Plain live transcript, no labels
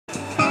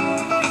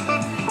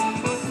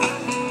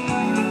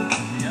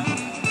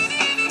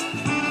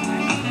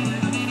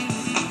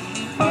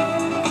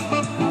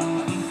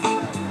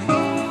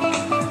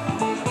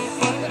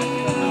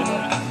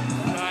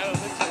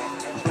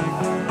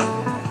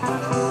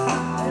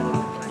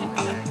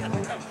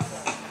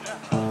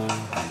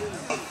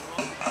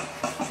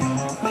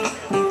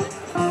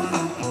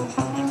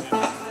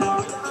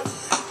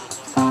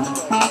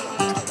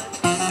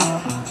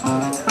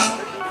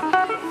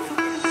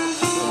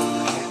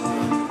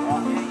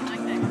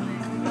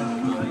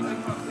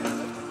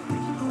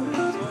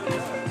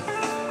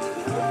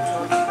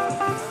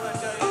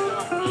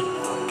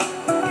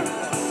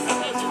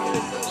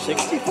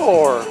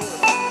4.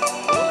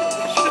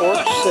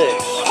 Sport 6.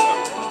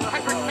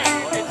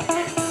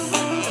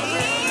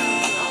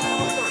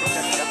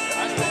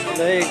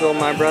 There you go,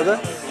 my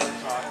brother.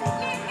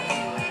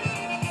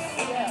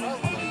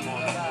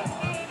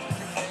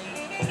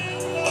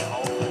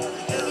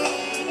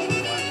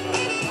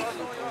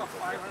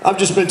 I've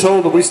just been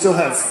told that we still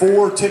have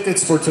 4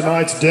 tickets for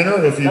tonight's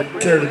dinner. If you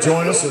care to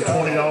join us, they're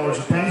 $20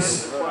 a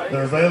piece.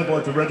 They're available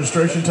at the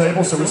registration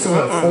table, so we still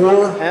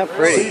have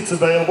 4 seats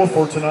available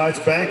for tonight's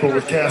banquet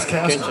with Cass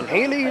Castor.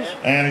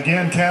 And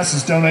again, Cass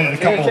has donated a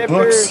couple of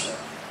books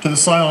to the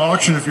silent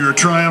auction. If you're a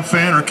Triumph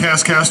fan or a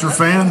Cass Castor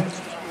fan,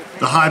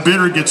 the high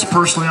bidder gets a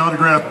personally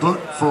autographed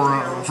book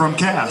from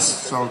Cass.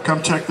 So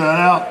come check that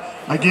out.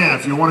 Again,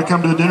 if you want to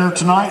come to the dinner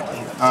tonight,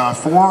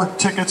 4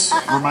 tickets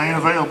remain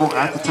available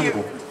at the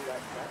table.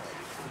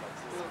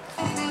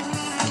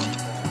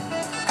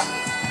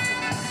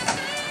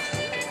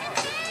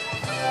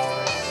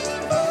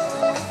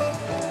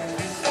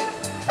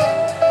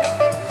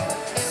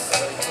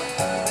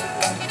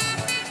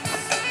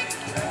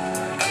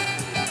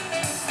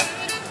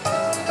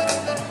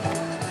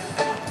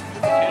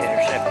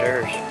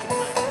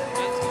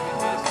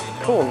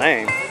 Cool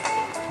name.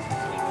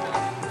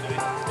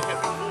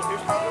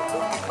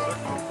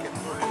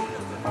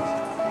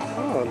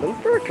 Oh, little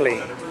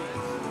Berkeley.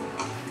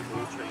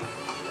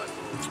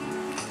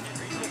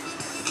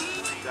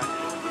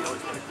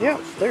 Yeah,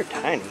 they're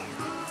tiny.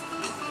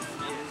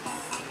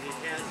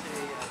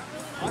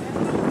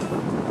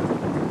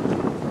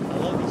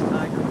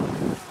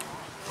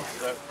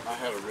 I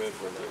had a red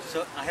one.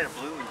 So I had a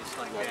blue one just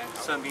like that.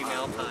 Sunbeam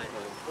Alpine.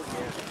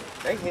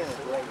 They had it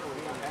right.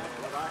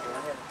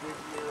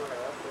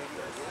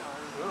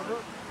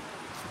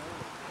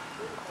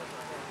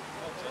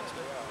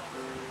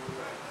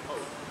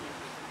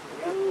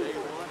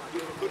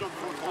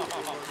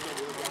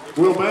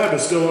 Will Babb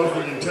is still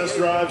offering test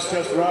rides in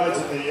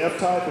the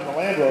F-Type and the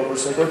Land Rover,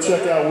 so go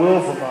check out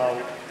Will from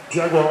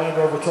Jaguar Land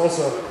Rover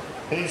Tulsa.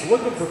 He's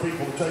looking for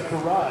people to take for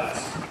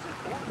rides.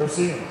 Go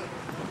see him.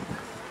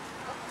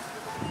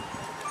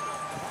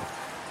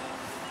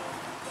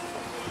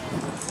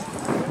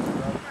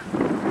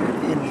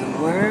 In the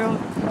world?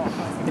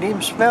 It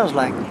even smells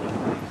like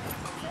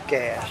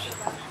gas.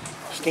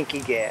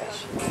 Stinky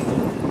gas.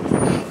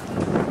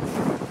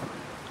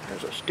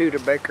 There's a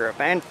Studebaker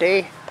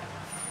Avante.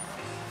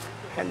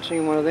 Hadn't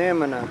seen one of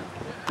them in a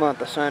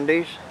month of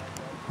Sundays.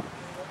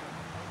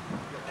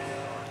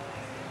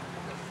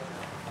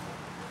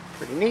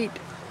 Pretty neat.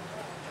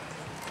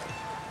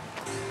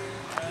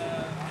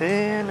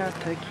 Then I'll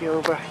take you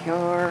over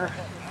here.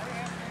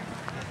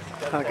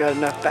 I got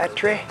enough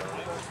battery.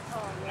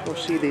 We'll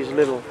see these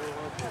little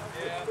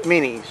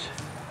minis.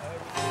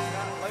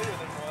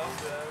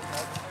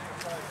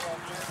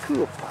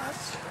 Cool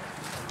pots.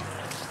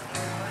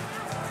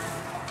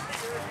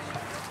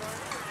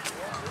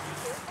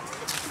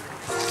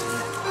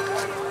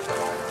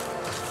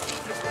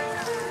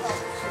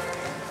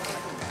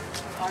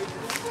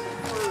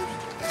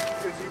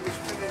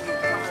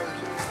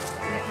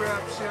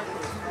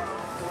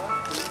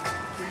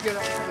 We get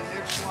up to the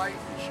next light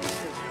and she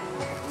says,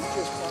 we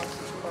just bought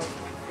this car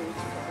for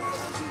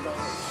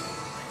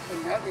 $8,000. And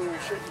that little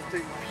shit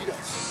thing beat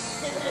us.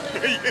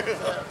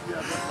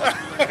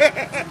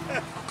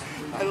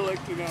 I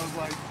looked and I was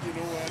like, you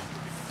know what?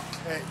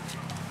 Hey,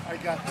 I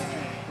got the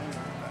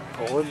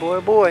job. Boy,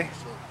 boy, boy.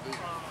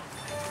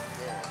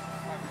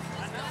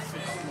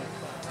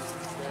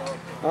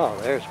 Oh,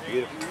 there's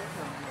beautiful.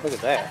 Look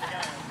at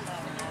that.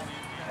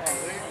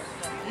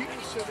 You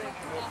can sit in.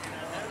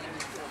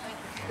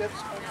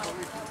 That's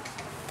unbelievable.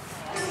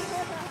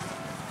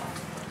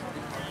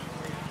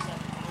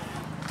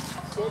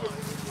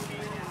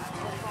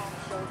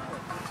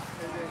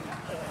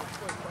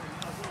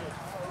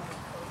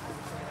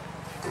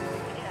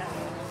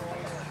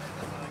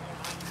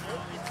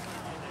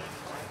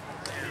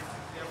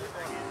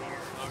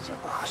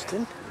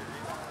 Austin.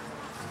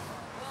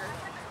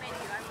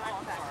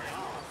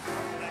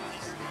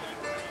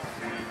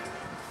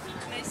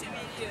 Nice to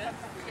meet you.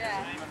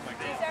 Yeah.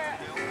 These are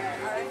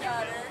our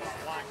daughters.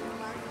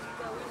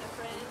 Go with a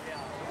friend.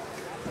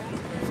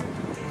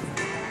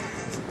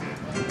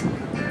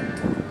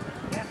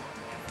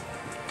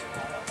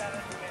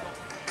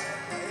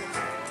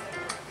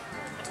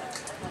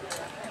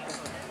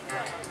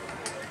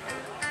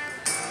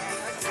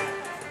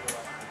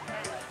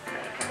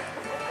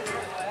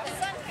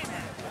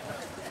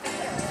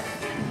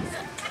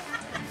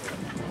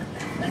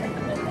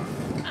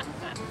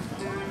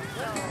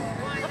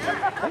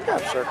 I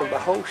got circled the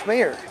whole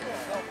smear.